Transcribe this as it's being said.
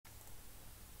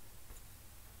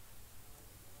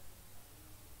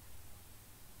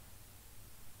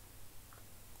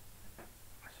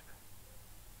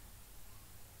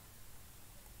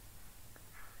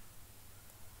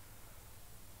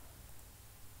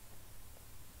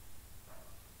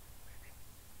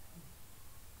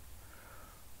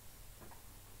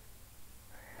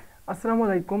আসসালামু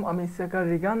আলাইকুম, আমি ইসেকার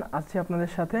রিগান আছি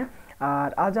আপনাদের সাথে। আর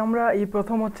আজ আমরা এই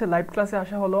প্রথম লাইভ ক্লাসে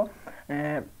আসা হলো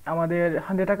আমাদের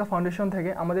 100 টাকা ফাউন্ডেশন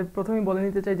থেকে। আমাদের প্রথমেই বলে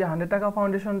নিতে চাই যে 100 টাকা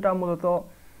ফাউন্ডেশনটা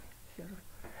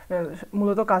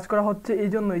মূলত কাজ করা হচ্ছে এই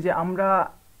জন্যই যে আমরা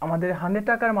আমাদের 100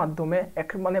 টাকার মাধ্যমে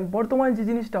বর্তমানে যে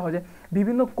জিনিসটা হয় যে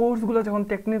বিভিন্ন কোর্সগুলো যখন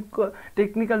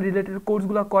টেকনিক্যাল রিলেটেড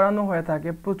কোর্সগুলো করানো হয়ে থাকে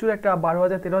প্রচুর একটা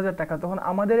 12,000 13,000 টাকা, তখন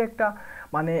আমাদের একটা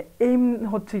এইম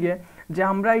হচ্ছে গিয়ে যে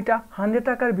আমরা এটা 100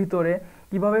 টাকার ভিতরে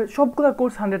কীভাবে সবগুলো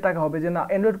কোর্স 100 টাকা হবে, যে না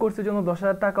অ্যান্ড্রয়েড কোর্সের জন্য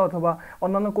 10,000 টাকা অথবা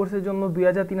অন্যান্য কোর্সের জন্য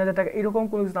 2,000 3,000 টাকা, এরকম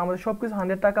কোনো কিছু না, আমাদের সব কিছু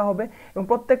 100 টাকা হবে। এবং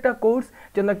প্রত্যেকটা কোর্স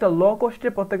যেন একটা কস্টে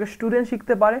প্রত্যেকটা স্টুডেন্ট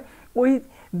শিখতে পারে, ওই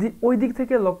ওই দিক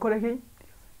থেকে লক্ষ্য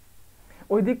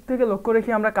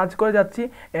রেখেই আমরা কাজ করে যাচ্ছি।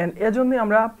 অ্যান্ড এজন্যই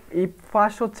আমরা এই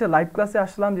ফার্স্ট লাইভ ক্লাসে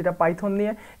আসলাম, যেটা পাইথন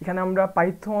নিয়ে। এখানে আমরা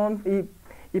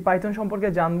পাইথন সম্পর্কে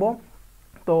জানবো।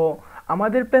 তো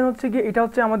আমাদের প্ল্যান হচ্ছে কি, এটা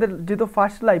হচ্ছে আমাদের যেহেতু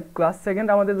ফার্স্ট লাইভ ক্লাস, সেকেন্ড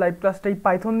আমাদের লাইভ ক্লাসটা এই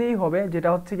পাইথন নিয়েই হবে, যেটা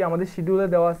হচ্ছে কি আমাদের শিডিউলে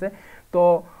দেওয়া আছে। তো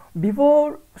before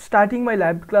starting my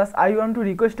live class I want to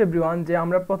request everyone যে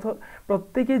আমরা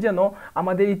প্রত্যেকেই যেন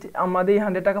আমাদের এই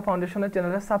 100 টাকা ফাউন্ডেশনের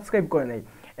চ্যানেলটা সাবস্ক্রাইব করে নেই।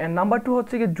 অ্যান্ড নাম্বার 2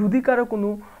 হচ্ছে কি, যদি কারো কোনো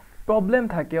প্রবলেম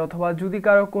থাকে অথবা যদি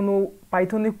কারো কোনো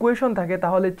পাইথনে কোয়েশন থাকে,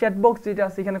 তাহলে চ্যাট বক্স যেটা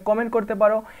আছে এখানে কমেন্ট করতে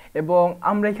পারো, এবং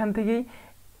আমরা এখান থেকেই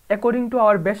অ্যাকর্ডিং টু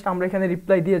আওয়ার বেস্ট আমরা এখানে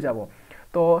রিপ্লাই দিয়ে যাব।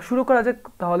 তো শুরু করা যাক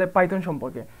তাহলে পাইথন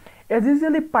সম্পর্কে। অ্যাজ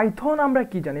ইউজুয়ালি পাইথন আমরা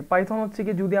কি জানি? পাইথন হচ্ছে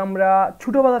কি, যদি আমরা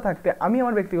ছোটোবেলা থাকতে, আমি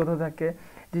আমার ব্যক্তিগত থাকে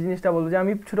যে জিনিসটা বলবো, যে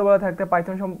আমি ছোটোবেলা থাকতে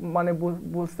পাইথন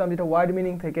বুঝতাম যেটা ওয়ার্ড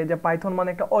মিনিং থেকে, যে পাইথন মানে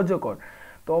একটা অজগর।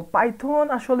 তো পাইথন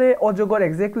আসলে অজগর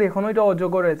এক্স্যাক্টলি, এখনও এটা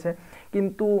অজগর রয়েছে,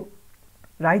 কিন্তু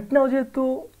রাইট নাও যেহেতু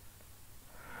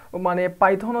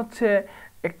পাইথন হচ্ছে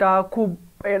একটা খুব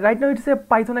right now it's a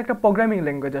Python একটা প্রোগ্রামিং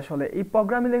ল্যাঙ্গুয়েজ। আসলে এই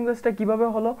প্রোগ্রামিং ল্যাঙ্গুয়েজটা কীভাবে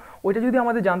হলো ওইটা যদি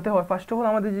আমাদের জানতে হয়, ফার্স্ট অফ অল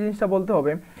আমাদের যে জিনিসটা বলতে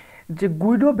হবে যে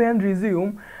গুইডো ভ্যান রিজিউম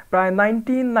প্রায়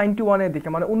 1991-এর দিকে,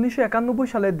 1991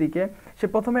 সালের দিকে সে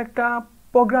প্রথমে একটা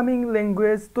প্রোগ্রামিং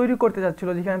ল্যাঙ্গুয়েজ তৈরি করতে চাচ্ছিল,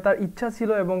 যেখানে তার ইচ্ছা ছিল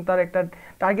এবং তার একটা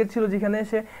টার্গেট ছিল, যেখানে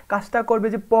সে কাজটা করবে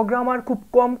যে প্রোগ্রামার খুব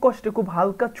কম কষ্টে খুব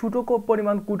হালকা ছোটো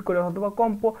পরিমাণ কোড করে অথবা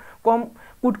কম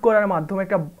কোড করার মাধ্যমে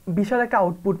একটা বিশাল একটা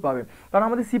আউটপুট পাবে। কারণ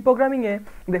আমাদের সি প্রোগ্রামিংয়ে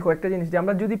দেখো একটা জিনিস, যে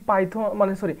আমরা যদি পাইথন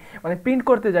প্রিন্ট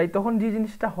করতে যাই, তখন যে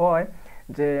জিনিসটা হয়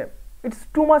যে ইটস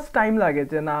টু মাচ টাইম লাগে,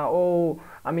 যে না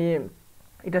আমি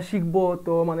এটা শিখবো,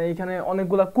 তো এখানে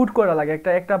অনেকগুলা কোড করা লাগে,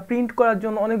 একটা প্রিন্ট করার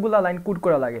জন্য অনেকগুলা লাইন কোড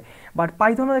করা লাগে। বাট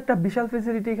পাইথনের একটা বিশাল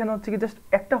ফেসিলিটি এখানে হচ্ছে কি, জাস্ট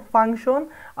একটা ফাংশন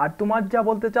আর তোমার যা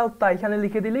বলতে চাও তা এখানে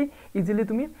লিখে দিলেই ইজিলি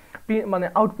তুমি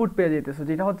আউটপুট পেয়ে যেতেছো,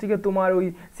 যেটা হচ্ছে কি তোমার ওই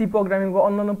সি প্রোগ্রামিং বা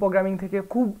অন্যান্য প্রোগ্রামিং থেকে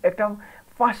খুব একটা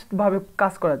ফাস্টভাবে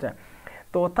কাজ করা যায়।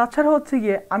 তো তাছাড়া হচ্ছে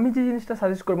গিয়ে আমি যে জিনিসটা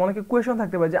সাজেস্ট করবো, অনেকে কোয়েশন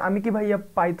থাকতে পারে যে আমি কি ভাইয়া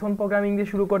পাইথন প্রোগ্রামিং দিয়ে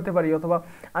শুরু করতে পারি, অথবা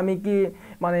আমি কি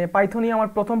পাইথনই আমার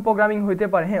প্রথম প্রোগ্রামিং হইতে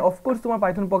পারে? হ্যাঁ, অফকোর্স তোমার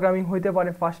পাইথন প্রোগ্রামিং হইতে পারে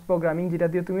ফার্স্ট প্রোগ্রামিং, যেটা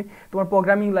দিয়ে তুমি তোমার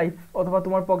প্রোগ্রামিং লাইফ অথবা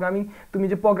তুমি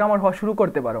যে প্রোগ্রামার হওয়া শুরু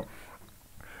করতে পারো।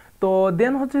 তো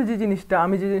দেন হচ্ছে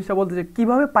আমি যে জিনিসটা বলতে চাই,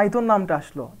 কীভাবে পাইথন নামটা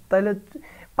আসলো, তাইলে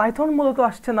পাইথন মূলত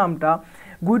আসছে নামটা,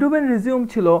 গুইডোবেন রিজিউম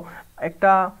ছিল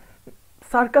একটা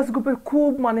সার্কাস গ্রুপের খুব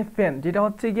ফ্যান, যেটা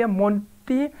হচ্ছে গিয়ে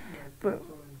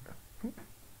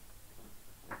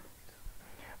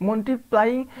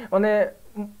মন্টিপ্লাইং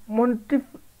মন্টি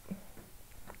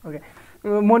ওকে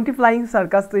মন্টিপ্লাইং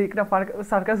সার্কাস, তো একটা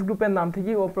সার্কাস গ্রুপের নাম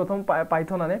থেকেই ও প্রথম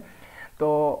পাইথন আনে। তো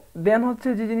দেন হচ্ছে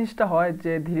যে জিনিসটা হয়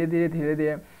যে ধীরে ধীরে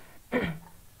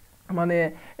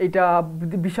এটা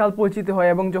বিশাল পরিচিত হয়,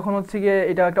 এবং যখন হচ্ছে গিয়ে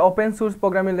এটা একটা ওপেন সোর্স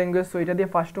প্রোগ্রামিং ল্যাঙ্গুয়েজ, তো এটা দিয়ে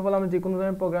ফার্স্ট অফ অল আমরা যে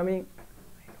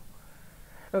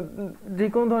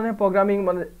কোনো ধরনের প্রোগ্রামিং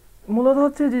মূলত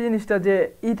হচ্ছে যে জিনিসটা, যে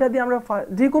এটা দিয়ে আমরা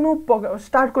যে কোনো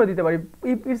স্টার্ট করে দিতে পারি।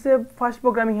 ইটস এ ফার্স্ট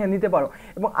প্রোগ্রামিং, হ্যাঁ নিতে পারো।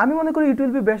 এবং আমি মনে করি it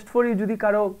will be best for you, যদি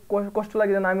কারো কষ্ট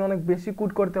লাগে যে না আমি অনেক বেশি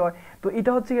কোড করতে হয়, তো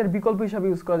এটা হচ্ছে এর বিকল্প হিসাবে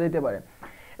ইউজ করা যেতে পারে।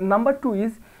 নাম্বার 2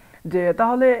 ইজ যে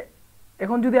তাহলে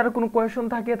এখন যদি আরও কোনো কোয়েশন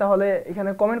থাকে তাহলে এখানে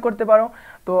কমেন্ট করতে পারো।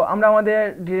 তো আমরা আমাদের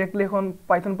ডিরেক্টলি এখন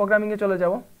পাইথন প্রোগ্রামিংয়ে চলে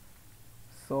যাব।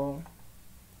 সো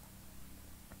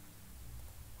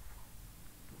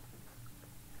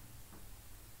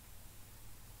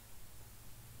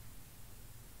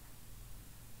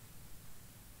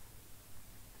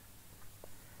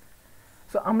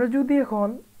আমরা যদি এখন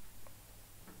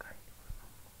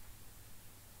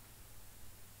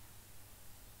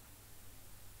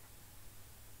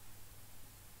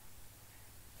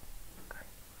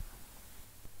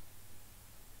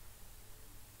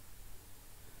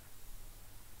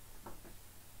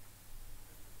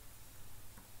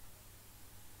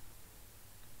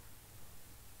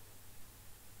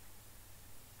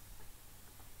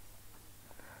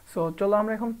সো চলো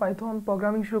আমরা এখন পাইথন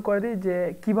প্রোগ্রামিং শুরু করে দিই, যে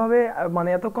কিভাবে মানে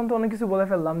এতক্ষণ তো অনেক কিছু বলে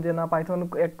ফেললাম যে না পাইথন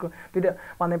এক দুইটা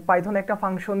মানে পাইথন একটা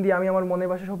ফাংশন দিয়ে আমি আমার মনের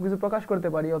ভাষায় সব কিছু প্রকাশ করতে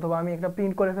পারি, অথবা আমি একটা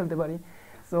প্রিন্ট করে ফেলতে পারি।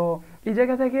 সো এই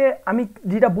জায়গা থেকে আমি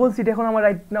যেটা বলছি এটা এখন আমার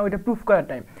রাইট নাও এটা প্রুফ করার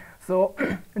টাইম। সো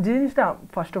যে জিনিসটা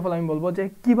ফার্স্ট অফ অল আমি বলবো যে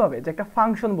কিভাবে, যে একটা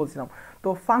ফাংশন বলছিলাম, তো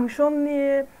ফাংশন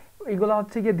নিয়ে এগুলো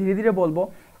হচ্ছে গিয়ে ধীরে ধীরে বলবো,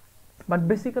 বাট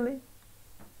বেসিক্যালি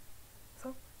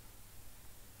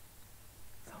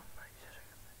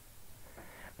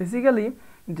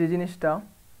যে জিনিসটা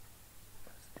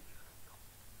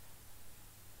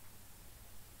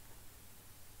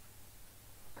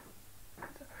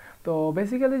তো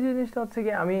বেসিক্যালি যে জিনিসটা হচ্ছে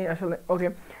কি আমি আসলে ওকে,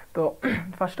 তো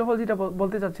ফার্স্ট অফ অল যেটা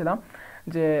বলতে চাচ্ছিলাম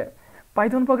যে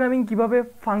পাইথন প্রোগ্রামিং কিভাবে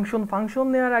ফাংশন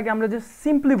নেওয়ার আগে আমরা যে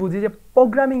সিম্পলি বুঝি যে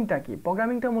প্রোগ্রামিংটা কি।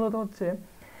 প্রোগ্রামিংটা মূলত হচ্ছে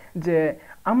যে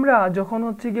আমরা যখন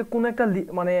হচ্ছে গিয়ে কোনো একটা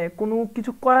মানে কোনো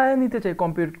কিছু করায় নিতে চাই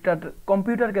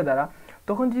কম্পিউটারকে দ্বারা,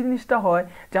 তখন যে জিনিসটা হয়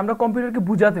যে আমরা কম্পিউটারকে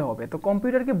বুঝাতে হবে, তো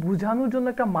কম্পিউটারকে বোঝানোর জন্য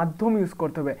একটা মাধ্যম ইউজ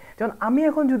করতে হবে। যেমন আমি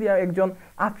এখন যদি একজন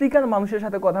আফ্রিকান মানুষের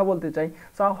সাথে কথা বলতে চাই,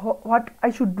 so what I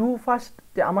should do first,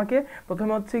 যে আমাকে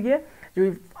প্রথমে হচ্ছে গিয়ে যে ওই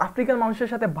আফ্রিকান মানুষের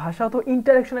সাথে ভাষা অথবা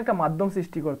ইন্টারাকশন একটা মাধ্যম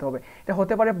সৃষ্টি করতে হবে। এটা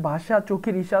হতে পারে ভাষা,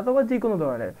 চোখের ইশারা অথবা যে কোনো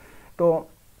ধরনের। তো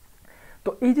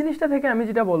তো এই জিনিসটা থেকে আমি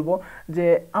যেটা বলবো যে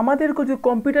আমাদেরকে যদি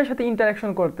কম্পিউটারের সাথে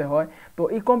ইন্টারাকশন করতে হয়, তো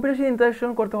এই কম্পিউটারের সাথে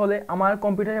ইন্টারাকশন করতে হলে আমার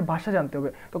কম্পিউটারের ভাষা জানতে হবে।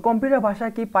 তো কম্পিউটার ভাষা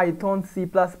কি পাইথন, C++,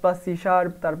 C#,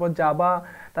 তারপর জাভা,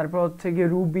 তারপর হচ্ছে গিয়ে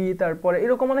রুবি, তারপরে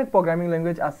এরকম অনেক প্রোগ্রামিং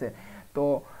ল্যাঙ্গুয়েজ আছে। তো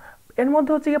এর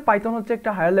মধ্যে হচ্ছে গিয়ে পাইথন হচ্ছে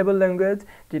একটা হায়ার লেভেল ল্যাঙ্গুয়েজ,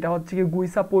 যেটা হচ্ছে গিয়ে গুই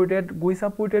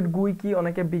গুই কি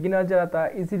অনেকে বিগিনার যারা তা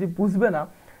ইজিলি বুঝবে না।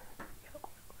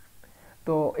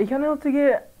 তো এখানে হচ্ছে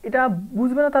গিয়ে এটা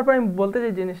বুঝবে না, তারপর আমি বলতে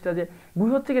চাই জিনিসটা যে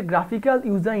হচ্ছে গিয়ে গ্রাফিক্যাল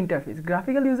ইউজার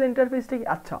ইন্টারফেসটা কি,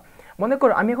 আচ্ছা মনে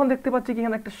করো আমি এখন দেখতে পাচ্ছি কি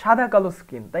এখানে একটা সাদা কালো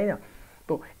স্ক্রিন, তাই না?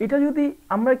 তো এটা যদি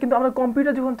আমরা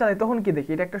কম্পিউটার যখন চালাই তখন কি দেখি,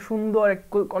 এটা একটা সুন্দর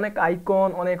অনেক আইকন,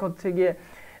 অনেক হচ্ছে গিয়ে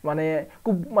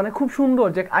খুব সুন্দর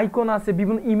যে আইকন আছে,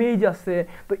 বিভিন্ন ইমেজ আছে।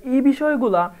 তো এই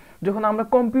বিষয়গুলা যখন আমরা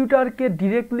কম্পিউটারকে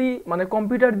ডিরেক্টলি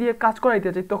কম্পিউটার দিয়ে কাজ করাইতে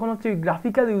চাই, তখন হচ্ছে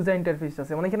গ্রাফিক্যাল ইউজার ইন্টারফেস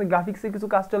আছে, এখানে গ্রাফিক্সের কিছু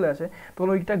কাজ চলে আসে, তখন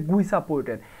ওইটা গুই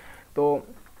সাপোর্টেড। তো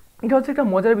এটা হচ্ছে একটা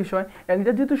মজার বিষয়, অ্যান্ড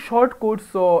এটা যেহেতু শর্ট কোড,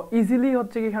 সো ইজিলি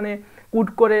হচ্ছে কি এখানে কোড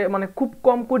করে খুব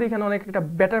কম কোড এখানে অনেক একটা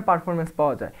বেটার পারফরমেন্স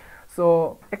পাওয়া যায়। সো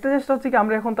একটা চেষ্টা হচ্ছে কি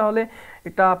আমরা এখন তাহলে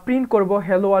একটা প্রিন্ট করব,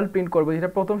 হ্যালো ওয়ার্ল্ড প্রিন্ট করবো, যেটা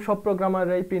প্রথম সব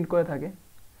প্রোগ্রামাররাই প্রিন্ট করে থাকে।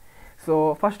 সো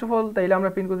ফার্স্ট অফ অল তাইলে আমরা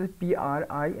প্রিন্ট করছি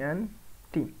PRINT,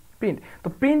 প্রিন্ট। তো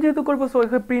প্রিন্ট যেহেতু করবো, সো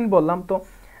এখানে প্রিন্ট বললাম। তো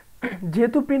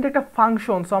যেহেতু প্রিন্ট একটা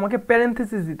ফাংশন, সো আমাকে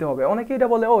প্যারেন্থেসিস দিতে হবে। অনেকে এটা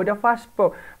বলে ও এটা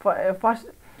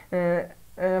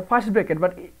ফার্স্ট ব্র্যাকেট,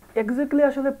 বাট এক্স্যাক্টলি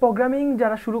আসলে প্রোগ্রামিং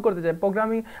যারা শুরু করতে চায়,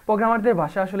 প্রোগ্রামারদের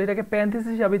ভাষা আসলে এটাকে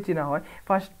প্যারেন্থেসিস হিসাবে চেনা হয়,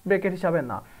 ফার্স্ট ব্র্যাকেট হিসাবে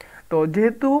না। তো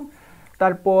যেহেতু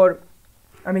তারপর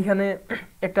আমি এখানে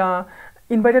একটা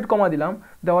ইনভাইটেড কমা দিলাম,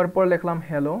 দেওয়ার পর লিখলাম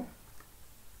হ্যালো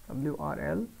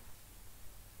WRL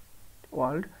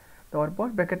ওয়ার্ল্ড, দেওয়ার পর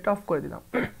ব্র্যাকেটটা অফ করে দিলাম।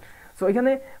 সো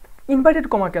এখানে ইনভাইটেড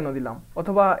কমা কেন দিলাম,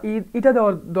 অথবা এটা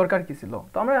দেওয়ার দরকার কি ছিল,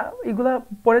 তো আমরা এগুলা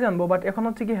পরে জানবো। বাট এখন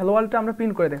হচ্ছে কি হ্যালো ওয়ার্ল্ডটা আমরা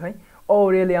প্রিন্ট করে দেখাই। ও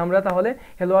রিয়েলি আমরা তাহলে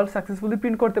হ্যালো ওয়ার্ল্ড সাকসেসফুলি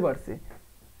প্রিন্ট করতে পারছি।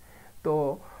 তো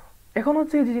এখন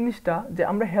হচ্ছে এই যে জিনিসটা যে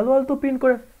আমরা হ্যালো ওয়ার্ল্ড তো প্রিন্ট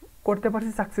করতে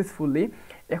পারছি সাকসেসফুলি।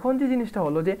 এখন যে জিনিসটা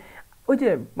হলো যে ওই যে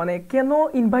কেন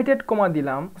ইনভাইটেড কমা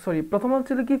দিলাম, প্রথম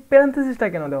হচ্ছিল কি প্যারেন্থেসিসটা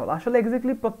কেন দেওয়া হলো। আসলে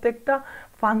এক্স্যাক্টলি প্রত্যেকটা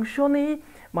ফাংশনেই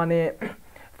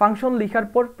ফাংশন লেখার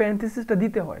পর প্যারেন্থেসিসটা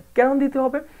দিতে হয়। কেন দিতে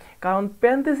হবে? কারণ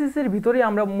প্যারেন্থেসিসের ভিতরেই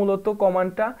আমরা মূলত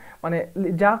কমান্ডটা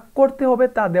যা করতে হবে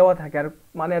তা দেওয়া থাকে। আর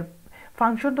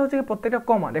ফাংশনটা হচ্ছে প্রত্যেকটা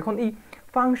কমান্ড। এখন এই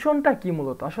ফাংশনটা কি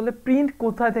মূলত আসলে প্রিন্ট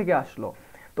কোথায় থেকে আসলো,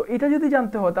 তো এটা যদি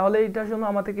জানতে হয় তাহলে এটার জন্য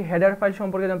আমাদেরকে হেডার ফাইল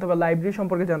সম্পর্কে জানতে হবে, লাইব্রেরি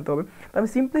সম্পর্কে জানতে হবে। তো আমি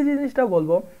সিম্পলি যে জিনিসটা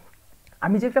বলবো,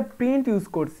 আমি যে একটা প্রিন্ট ইউজ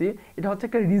করছি এটা হচ্ছে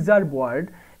একটা রিজার্ভ ওয়ার্ড।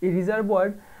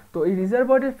 তো এই রিজার্ভ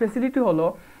ওয়ার্ডের ফেসিলিটি হলো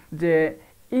যে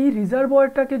এই রিজার্ভ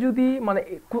ওয়ার্ডটাকে যদি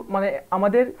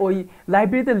আমাদের ওই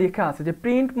লাইব্রেরিতে লেখা আছে যে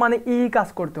প্রিন্ট এই কাজ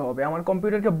করতে হবে, আমার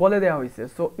কম্পিউটারকে বলে দেওয়া হয়েছে।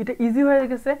 সো এটা ইজি হয়ে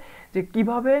গেছে যে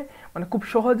কিভাবে খুব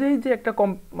সহজেই যে একটা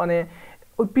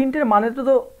ওই প্রিন্টের মানেটা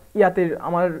তো ইয়াতে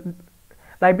আমার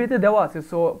লাইব্রেরিতে দেওয়া আছে।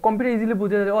 সো কম্পিউটার ইজিলি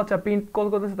বুঝে যাবে আচ্ছা প্রিন্ট কল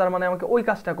করতেছে, তার আমাকে ওই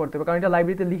কাজটা করতে হবে, কারণ এটা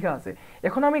লাইব্রেরিতে লেখা আছে।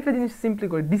 এখন আমি একটা জিনিস সিম্পলি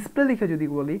করি, ডিসপ্লে লিখে যদি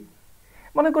বলি,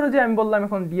 মনে করো যে আমি বললাম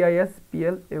এখন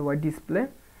DISPLAY ডিসপ্লে,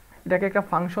 এটাকে একটা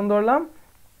ফাংশন ধরলাম,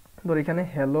 ধর এখানে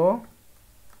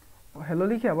হ্যালো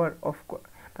লিখে আবার অফ,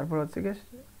 তারপর হচ্ছে কি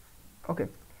ওকে।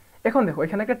 এখন দেখো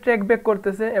এখানে একটা ট্র্যাক ব্যাক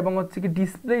করতেছে এবং হচ্ছে কি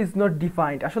ডিসপ্লে ইজ নট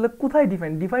ডিফাইন্ড। আসলে কোথায়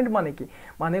ডিফাইন্ড মানে কি,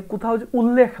 কোথাও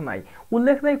উল্লেখ নাই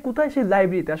কোথায়, সেই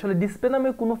লাইব্রেরিতে আসলে ডিসপ্লে নামে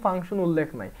কোনো ফাংশন উল্লেখ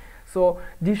নাই। সো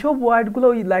যেসব ওয়ার্ডগুলো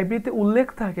ওই লাইব্রেরিতে উল্লেখ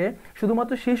থাকে,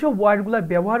 শুধুমাত্র সেই সব ওয়ার্ডগুলো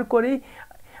ব্যবহার করেই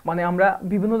মানে আমরা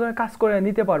বিভিন্ন ধরনের কাজ করে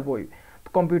নিতে পারবো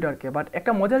কম্পিউটারকে। বাট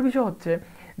একটা মজার বিষয় হচ্ছে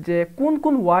যে কোন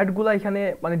কোন ওয়ার্ডগুলো এখানে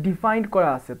মানে ডিফাইন করা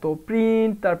আছে। তো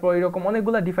প্রিন্ট, তারপর এরকম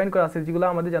অনেকগুলো ডিফাইন করা আছে যেগুলো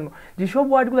আমাদের জানবো। যেসব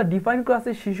ওয়ার্ডগুলো ডিফাইন করা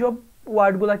আছে সেসব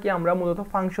ওয়ার্ডগুলোকে আমরা মূলত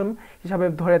ফাংশন হিসাবে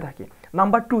ধরে থাকি।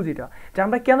 নাম্বার 2 যেটা, যে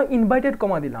আমরা কেন ইনভাইটেড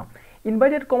কমা দিলাম।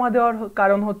 ইনভাইটেড কমা দেওয়ার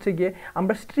কারণ হচ্ছে গিয়ে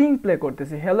আমরা স্ট্রিং প্লে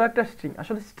করতেছি। হ্যালো একটা স্ট্রিং,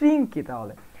 আসলে স্ট্রিং কি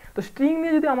তাহলে? তো স্ট্রিং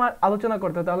নিয়ে যদি আমার আলোচনা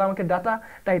করতে হয় তাহলে আমাকে ডাটা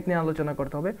টাইপ নিয়ে আলোচনা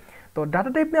করতে হবে। তো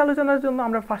ডাটা টাইপ নিয়ে আলোচনার জন্য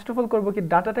আমরা ফার্স্ট অফ অল করবো কি,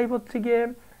 ডাটা টাইপ হচ্ছে গিয়ে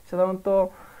সাধারণত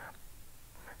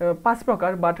 5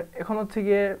 প্রকার, বাট এখন হচ্ছে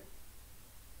গিয়ে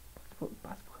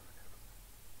 5 প্রকার।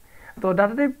 তো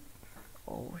ডাটা টাইপ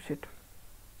শিট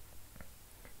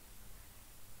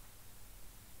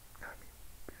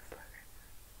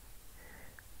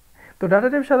তো ডাটা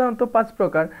টাইপ সাধারণত 5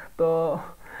 প্রকার। তো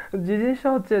যে জিনিসটা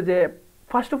হচ্ছে যে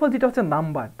ফার্স্ট অফ অল যেটা হচ্ছে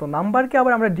নাম্বার। তো নাম্বারকে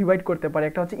আবার আমরা ডিভাইড করতে পারি,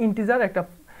 একটা হচ্ছে ইন্টিজার, একটা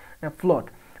ফ্লোট।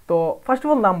 তো ফার্স্ট অফ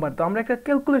অল নাম্বার, তো আমরা একটা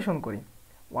ক্যালকুলেশন করি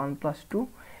 1 + 2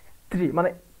 3। মানে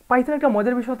পাইথন একটা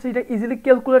মজার বিষয় হচ্ছে এটা ইজিলি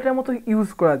ক্যালকুলেটারের মতো ইউজ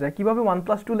করা যায়। কীভাবে 1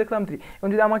 + 2 লিখলাম 3, এবং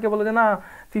যদি আমাকে বলে যে না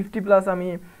 50 প্লাস আমি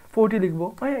 40 লিখবো,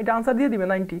 হ্যাঁ এটা আনসার দিয়ে দিবে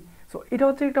 90। সো এটা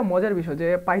হচ্ছে একটা মজার বিষয় যে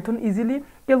পাইথন ইজিলি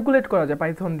ক্যালকুলেট করা যায়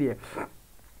পাইথন দিয়ে।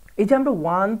 এই যে আমরা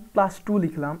 1 + 2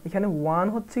 লিখলাম, এখানে 1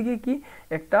 হচ্ছে গিয়ে কি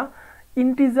একটা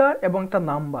ইন্টিজার এবং একটা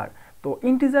নাম্বার। তো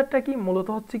ইন্টিজারটা কি মূলত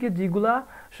হচ্ছে কি যেগুলা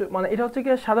মানে এটা হচ্ছে কি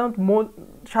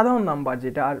সাধারণ নাম্বার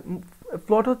যেটা, আর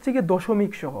ফ্লোট হচ্ছে কি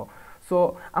দশমিক সহ। সো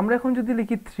আমরা এখন যদি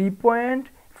লিখি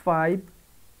 3.5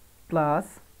 plus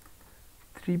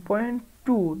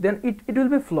 3.2 then it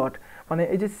will be float. মানে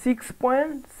এই যে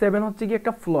 6.7 হচ্ছে কি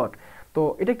একটা ফ্লোট। তো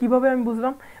এটা কিভাবে আমি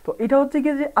বুঝলাম? তো এটা হচ্ছে কি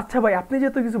যে আচ্ছা ভাই আপনি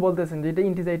যেহেতু কিছু বলতেছেন যে এটা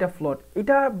ইন্টিজার, এটা ফ্লোট,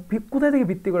 এটা কোথায় থেকে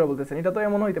ভিত্তি করে বলতেছেন? এটা তো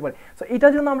এমন হইতে পারে। সো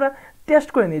এটার জন্য আমরা টেস্ট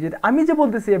করে নিই যে আমি যে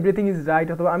বলতেছি এভরিথিং ইজ রাইট,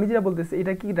 অথবা আমি যেটা বলতেছি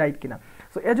এটা কি রাইট কিনা।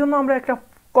 সো এর জন্য আমরা একটা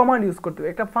কমান্ড ইউজ করতে হবে,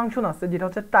 একটা ফাংশন আছে যেটা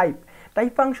হচ্ছে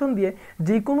টাইপ ফাংশন দিয়ে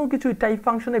যে কোনো কিছু টাইপ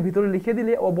ফাংশনের ভিতরে লিখে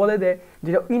দিলে ও বলে দেয়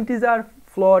যেটা ইন্টিজার,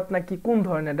 ফ্লোট নাকি কোন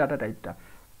ধরনের ডাটা টাইপটা।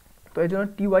 তো এই জন্য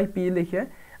typ লিখে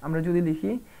আমরা যদি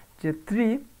লিখি যে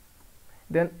 3,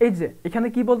 দেন এই যে এখানে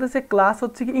কি বলতেছে ক্লাস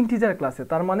হচ্ছে কি ইন্টিজার ক্লাসে,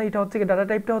 তার মানে এটা হচ্ছে কি ডাটা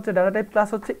টাইপটা হচ্ছে ডাটা টাইপ ক্লাস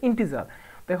হচ্ছে ইন্টিজার।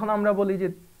 তো এখন আমরা বলি যে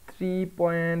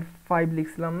 3.5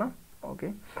 লিখছিলাম না, ওকে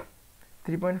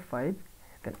 3.5,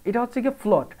 দেন এটা হচ্ছে কি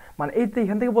ফ্লোট। মানে এই তো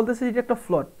এখান থেকে বলতেছে যে এটা একটা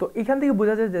ফ্লোট। তো এখান থেকে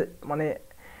বোঝা যায় যে মানে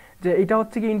যে এটা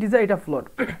হচ্ছে কি ইন্টিজার, এটা ফ্লোট।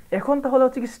 এখন তাহলে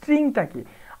হচ্ছে কি স্ট্রিংটা কি?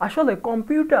 আসলে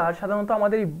কম্পিউটার সাধারণত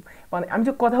আমাদের মানে আমি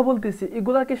যে কথা বলতেছি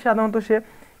এগুলাকে সাধারণত সে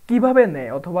কিভাবে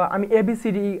নেয়, অথবা আমি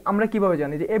এবিসিডি আমরা কিভাবে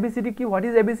জানি যে এবিসিডি কি, what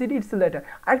is ABCD, it's letter.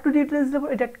 আর একটু ডিটেলস দেবো,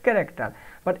 এটা ক্যারেক্টার।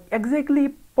 বাট এক্স্যাক্টলি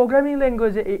প্রোগ্রামিং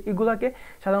ল্যাঙ্গুয়েজে এগুলাকে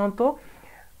সাধারণত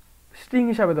স্ট্রিং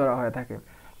হিসাবে ধরা হয়ে থাকে।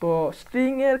 তো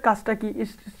স্ট্রিংয়ের কাজটা কি,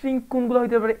 স্ট্রিং কোনগুলো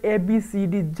হইতে পারে,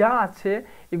 এবিসিডি যা আছে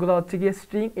এগুলো হচ্ছে গিয়ে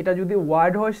স্ট্রিং। এটা যদি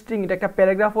ওয়ার্ড হয় স্ট্রিং, এটা একটা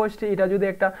প্যারাগ্রাফ হয় স্ট্রিং, এটা যদি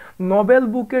একটা নভেল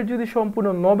বুকের যদি সম্পূর্ণ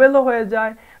নভেলও হয়ে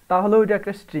যায় তাহলেও এটা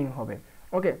একটা স্ট্রিং হবে।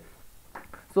 ওকে,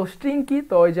 সো স্ট্রিং কি?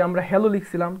 তো ওই যে আমরা হ্যালো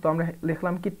লিখছিলাম, তো আমরা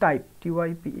লিখলাম কি টাইপ,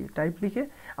 type টাইপ লিখে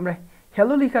আমরা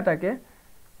হ্যালো লিখাটাকে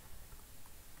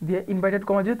দিয়ে ইনভাইটেড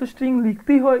কমা, যেহেতু স্ট্রিং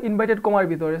লিখতেই হয় ইনভাইটেড কমার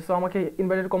ভিতরে, সো আমাকে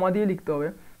ইনভাইটেড কমা দিয়ে লিখতে হবে।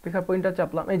 লেখার পয়েন্টটা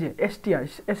চাপলাম, এই যে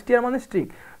এসটিআর মানে স্ট্রিং।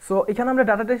 সো এখানে আমরা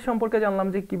ডাটা টাইপ সম্পর্কে জানলাম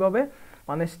যে কিভাবে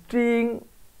মানে স্ট্রিং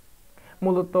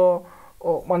মূলত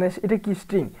মানে এটা কি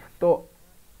স্ট্রিং। তো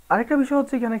আরেকটা বিষয়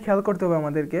হচ্ছে এখানে খেয়াল করতে হবে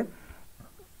আমাদেরকে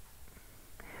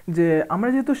যে আমরা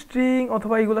যেহেতু স্ট্রিং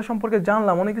অথবা এইগুলো সম্পর্কে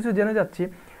জানলাম, অনেক কিছু জেনে যাচ্ছি।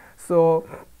 সো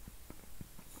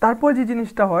তারপর যে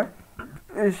জিনিসটা হয়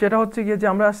সেটা হচ্ছে গিয়ে যে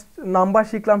আমরা নাম্বার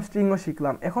শিখলাম, স্ট্রিংও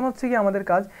শিখলাম। এখন হচ্ছে গিয়ে আমাদের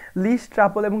কাজ লিস্ট,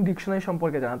 ট্রাপল এবং ডিকশনারি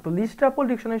সম্পর্কে জানা। তো লিস্ট, ট্রাপল,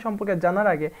 ডিকশনারি সম্পর্কে জানার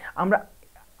আগে আমরা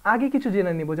আগে কিছু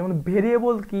জেনে নিব, যেমন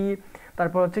ভেরিয়েবল কি,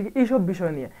 তারপর হচ্ছে কি এইসব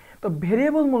বিষয় নিয়ে। তো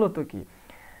ভেরিয়েবল মূলত কি?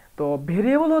 তো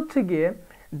ভেরিয়েবল হচ্ছে গিয়ে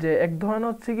যে এক ধরনের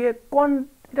হচ্ছে গিয়ে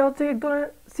এটা হচ্ছে এক ধরনের,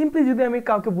 সিম্পলি যদি আমি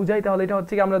কাউকে বুঝাই তাহলে এটা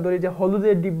হচ্ছে কি আমরা ধরি যে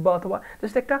হলুদের ডিব্বা, অথবা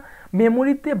জাস্ট একটা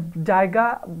মেমোরিতে জায়গা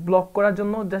ব্লক করার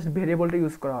জন্য জাস্ট ভেরিয়েবলটা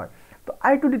ইউজ করা হয়। তো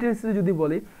আরেকটু ডিটেলসে যদি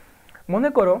বলি, মনে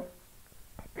করো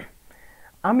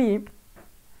আমি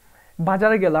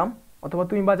বাজারে গেলাম, অথবা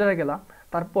তুমি বাজারে গেলা,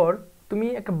 তারপর তুমি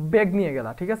একটা ব্যাগ নিয়ে গেলা,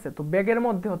 ঠিক আছে? তো ব্যাগের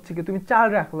মধ্যে হচ্ছে কি তুমি চাল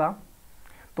রাখলা।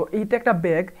 তো এইটা একটা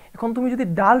ব্যাগ, এখন তুমি যদি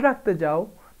ডাল রাখতে যাও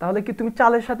তাহলে কি তুমি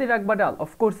চালের সাথেই রাখবা ডাল?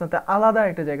 অফকোর্স না, তাই আলাদা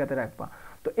একটা জায়গাতে রাখবা।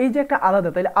 তো এই যে একটা আলাদা,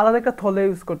 তাইলে আলাদা একটা থলে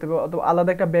ইউজ করতে হবে, অথবা আলাদা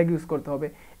একটা ব্যাগ ইউজ করতে হবে।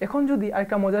 এখন যদি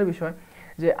আরেকটা মজার বিষয়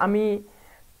যে আমি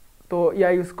তো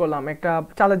ইউজ করলাম, একটা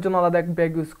চালের জন্য আলাদা এক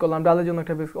ব্যাগ ইউজ করলাম, ডালের জন্য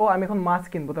একটা ব্যাগ, আমি এখন মাছ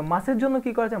কিনবো, তো মাছের জন্য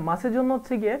কি করা যায়? মাছের জন্য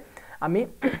হচ্ছে গিয়ে আমি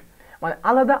মানে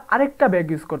আলাদা আরেকটা ব্যাগ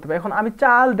ইউজ করতে হবে। এখন আমি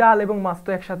চাল, ডাল এবং মাছ তো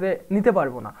একসাথে নিতে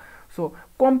পারবো না। সো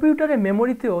কম্পিউটারে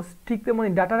মেমোরিতেও ঠিক তেমনি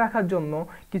ডাটা রাখার জন্য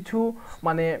কিছু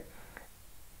মানে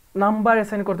নাম্বার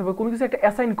অ্যাসাইন করতে হবে, কোনো কিছু একটা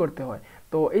অ্যাসাইন করতে হয়।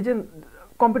 তো এই যে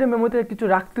কম্পিউটার মেমোরিতে কিছু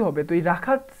রাখতে হবে, তো এই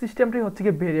রাখার সিস্টেমটাই হচ্ছে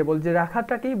কি ভেরিয়েবল, যে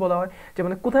রাখাটাকেই বলা হয় যে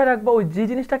মানে কোথায় রাখবা, ওই যে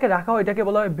জিনিসটাকে রাখা হয় এটাকে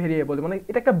বলা হয় ভেরিয়েবল, মানে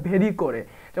এটা একটা ভেরি করে।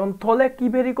 যেমন থলে কি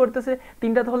ভেরি করতেছে,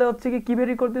 3টা থলে হচ্ছে কি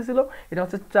ভেরি করতেছিল, এটা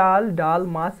হচ্ছে চাল ডাল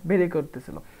মাছ ভেরি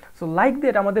করতেছিল। সো লাইক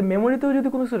দ্যাট আমাদের মেমোরিতেও যদি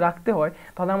কোনো কিছু রাখতে হয়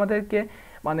তাহলে আমাদেরকে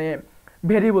মানে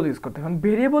ভেরিয়েবল ইউজ করতে হয়।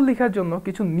 ভেরিয়েবল লেখার জন্য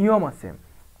কিছু নিয়ম আছে।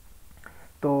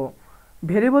 তো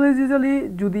ভেরিয়েবল ইউজুয়ালি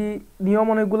যদি নিয়ম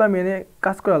অনেকগুলো মেনে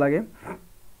কাজ করা লাগে।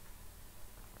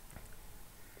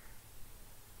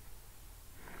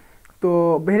 তো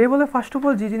ভেরিয়েবলে ফার্স্ট অফ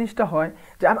অল যে জিনিসটা হয়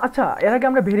যে আচ্ছা এর আগে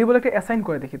আমরা ভেরিয়েবল একটা অ্যাসাইন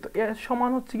করে দেখি। তো এ সমান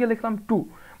হচ্ছে গিয়ে লিখলাম 2,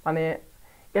 মানে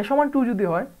এ সমান 2 যদি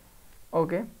হয়,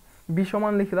 ওকে, বি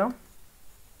সমান লিখলাম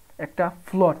একটা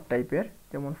ফ্লোট টাইপের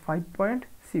যেমন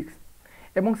 5.6,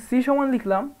 এবং সি সমান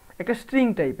লিখলাম একটা স্ট্রিং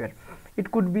টাইপের, ইট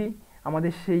কুড বি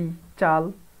আমাদের সেই চাল,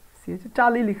 সি হচ্ছে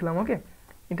চালই লিখলাম, ওকে,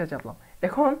 এটা চাপলাম।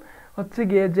 এখন হচ্ছে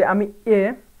গিয়ে যে আমি এ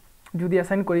যদি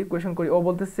অ্যাসাইন করি, কোয়েশন করি, ও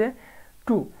বলতেছে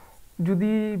 2,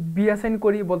 যদি বি অ্যাসাইন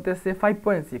করি বলতেছে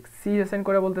 5.6, সি অ্যাসাইন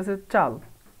করে বলতেছে চাল।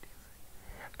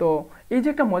 তো এই যে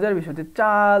একটা মজার বিষয় যে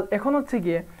চাল, এখন হচ্ছে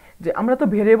গিয়ে যে আমরা তো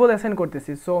ভেরিয়েবল অ্যাসাইন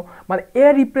করতেছি, সো মানে এ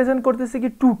রিপ্রেজেন্ট করতেছে কি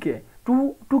 2কে,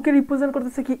 2কে রিপ্রেজেন্ট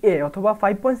করতেছে কি এ, অথবা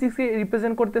 5.6কে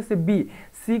রিপ্রেজেন্ট করতেছে বি,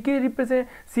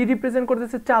 সি রিপ্রেজেন্ট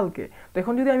করতেছে চালকে। তো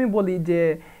এখন যদি আমি বলি যে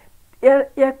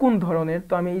এ কোন ধরনের,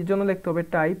 তো আমি এই জন্য লিখতে হবে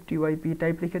টাইপ, টিওয়াইপি,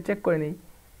 টাইপ লিখে চেক করে নিই।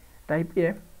 টাইপ এ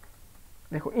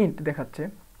দেখো ইন্ট দেখাচ্ছে,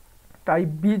 টাইপ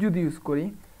বি যদি ইউজ করি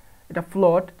এটা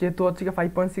ফ্লোট, যেহেতু হচ্ছে কি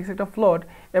 5.6 একটা ফ্লোট,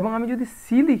 এবং আমি যদি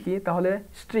সি লিখি তাহলে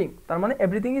স্ট্রিং, তার মানে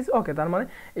এভরিথিং ইজ ওকে। তার মানে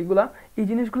এই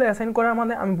জিনিসগুলো অ্যাসাইন করার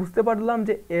মানে আমি বুঝতে পারলাম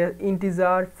যে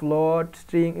ইন্টিজার, ফ্লোট,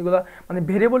 স্ট্রিং এগুলো মানে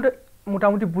ভেরিয়েবলটা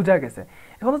মোটামুটি বোঝা গেছে।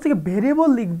 এখন হচ্ছে কি ভেরিয়েবল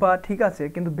লিখবা ঠিক আছে,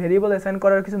 কিন্তু ভেরিয়েবল অ্যাসাইন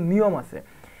করার কিছু নিয়ম আছে।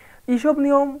 এইসব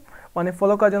নিয়ম মানে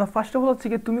ফলো করার জন্য ফার্স্ট অফ অল হচ্ছে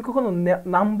কি তুমি কখনো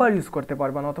নাম্বার ইউজ করতে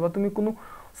পারবা না, অথবা তুমি কোনো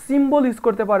সিম্বল ইউজ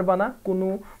করতে পারবা না কোনো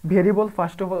ভেরিয়েবল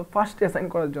ফার্স্ট অ্যাসাইন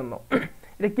করার জন্য।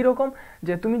 এটা কীরকম,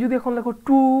 যে তুমি যদি এখন লেখো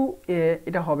 2a,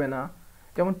 এটা হবে না।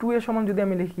 যেমন 2a সমান যদি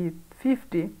আমি লিখি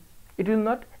 50, ইট উইল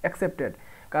নট অ্যাকসেপ্টেড,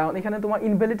 কারণ এখানে তোমার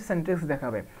ইনভ্যালিড সেন্টেন্স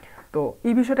দেখাবে। তো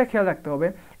এই বিষয়টা খেয়াল রাখতে হবে।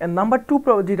 অ্যান্ড নাম্বার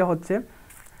 2 যেটা হচ্ছে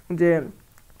যে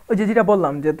ওই যেটা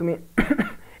বললাম যে তুমি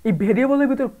এই ভেরিয়েবলের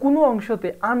ভিতর কোনো অংশতে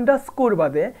আন্ডারস্কোর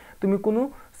বাদে তুমি কোনো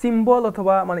সিম্বল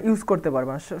অথবা মানে ইউজ করতে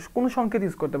পারবা, কোনো সংকেত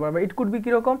ইউজ করতে পারবা। ইট কুড বি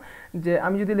কীরকম, যে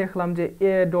আমি যদি লিখলাম যে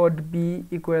a.b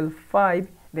 = 5,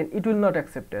 then it will not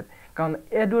accepted, কারণ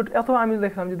অথবা আমি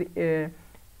লিখলাম যদি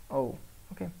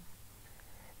ওকে,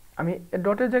 আমি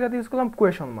ডটের জায়গাতে ইউজ করলাম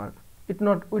question mark,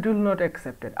 it will not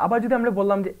accepted. আবার যদি আমরা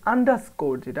বললাম যে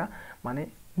আন্ডারস্কোর, যেটা মানে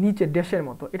নিচে ড্যাশের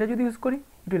মতো, এটা যদি ইউজ করি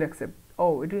ইট উইল অ্যাকসেপ্ট,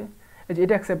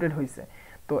 এটা অ্যাকসেপ্টেড হয়েছে।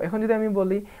 তো এখন যদি আমি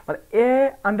বলি মানে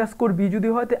a_b যদি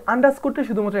হয়, তো আন্ডারস্কোরটা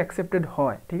শুধুমাত্র অ্যাকসেপ্টেড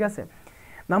হয়, ঠিক আছে।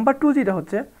 নাম্বার 2 যেটা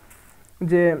হচ্ছে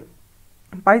যে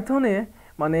পাইথনে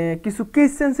মানে কিছু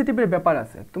কেস সেন্সিটিভের ব্যাপার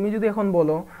আছে। তুমি যদি এখন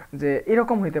বলো যে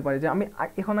এরকম হইতে পারে, যে আমি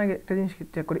এখন আগে একটা জিনিস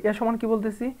চেক করি, এ সমান কি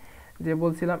বলতেছি, যে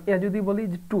বলছিলাম এ যদি বলি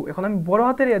যে 2, এখন আমি বড়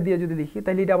হাতের এ দিয়ে যদি লিখি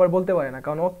তাহলে এটা আবার বলতে পারে না,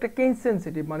 কারণ ও একটা কেস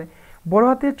সেন্সিটিভ, মানে বড়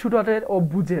হাতের ছোটো হাতের ও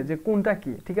বুঝে যে কোনটা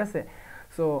কি, ঠিক আছে।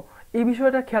 সো এই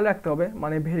বিষয়টা খেয়াল রাখতে হবে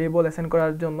মানে ভেরিয়েবল অ্যাসাইন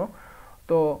করার জন্য।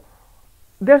 তো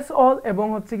দ্যাটস অল, এবং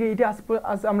হচ্ছে কি এটা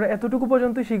আজ আমরা এতটুকু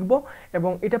পর্যন্তই শিখবো,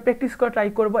 এবং এটা প্র্যাকটিস করা ট্রাই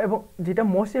করবো। এবং যেটা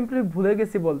মোস্ট ইম্পর্টেন্ট ভুলে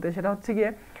গেছি বলতে, সেটা হচ্ছে গিয়ে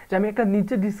যে আমি একটা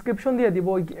নিচে ডিসক্রিপশন দিয়ে দিব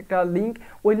একটা লিঙ্ক,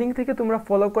 ওই লিঙ্ক থেকে তোমরা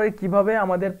ফলো করে কিভাবে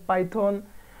আমাদের পাইথন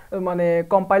মানে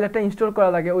কম্পাইলারটা ইনস্টল করা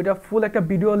লাগে, ওইটা ফুল একটা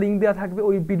ভিডিও লিঙ্ক দেওয়া থাকবে।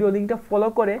 ওই ভিডিও লিঙ্কটা ফলো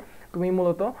করে তুমি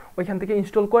মূলত ওইখান থেকে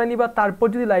ইনস্টল করে নিবা। তারপর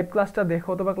যদি লাইভ ক্লাসটা দেখো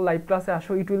অথবা লাইভ ক্লাসে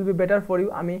আসো, it will be better for you.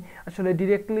 আমি আসলে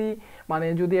ডিরেক্টলি মানে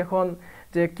যদি এখন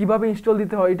যে কীভাবে ইনস্টল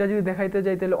দিতে হয় এটা যদি দেখাইতে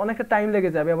যাই তাহলে অনেকটা টাইম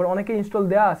লেগে যাবে, আবার অনেকে ইনস্টল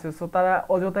দেওয়া আছে, সো তারা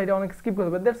অযথা এটা অনেক স্কিপ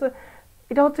করবে। দ্যাটস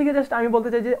এটা হচ্ছে কি জাস্ট আমি বলতে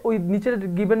চাই যে ওই নিচের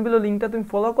গিভেন বিলো লিঙ্কটা তুমি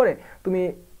ফলো করে তুমি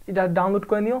এটা ডাউনলোড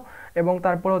করে নিও, এবং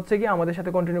তারপর হচ্ছে কি আমাদের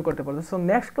সাথে কন্টিনিউ করতে পারবে। সো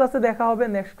নেক্সট ক্লাসে দেখা হবে,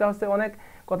 নেক্সট ক্লাসে অনেক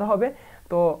কথা হবে।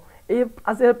 তো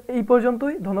এই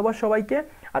পর্যন্তই, ধন্যবাদ সবাইকে।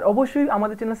 আর অবশ্যই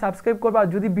আমাদের চ্যানেল সাবস্ক্রাইব করবা, আর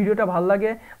যদি ভিডিওটা ভালো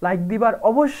লাগে লাইক দিবা, আর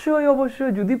অবশ্যই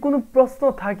যদি কোনো প্রশ্ন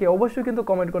থাকে অবশ্যই কিন্তু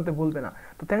কমেন্ট করতে ভুলবে না।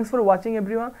 তো thanks for watching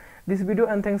everyone this video,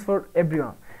 and thanks for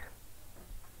everyone.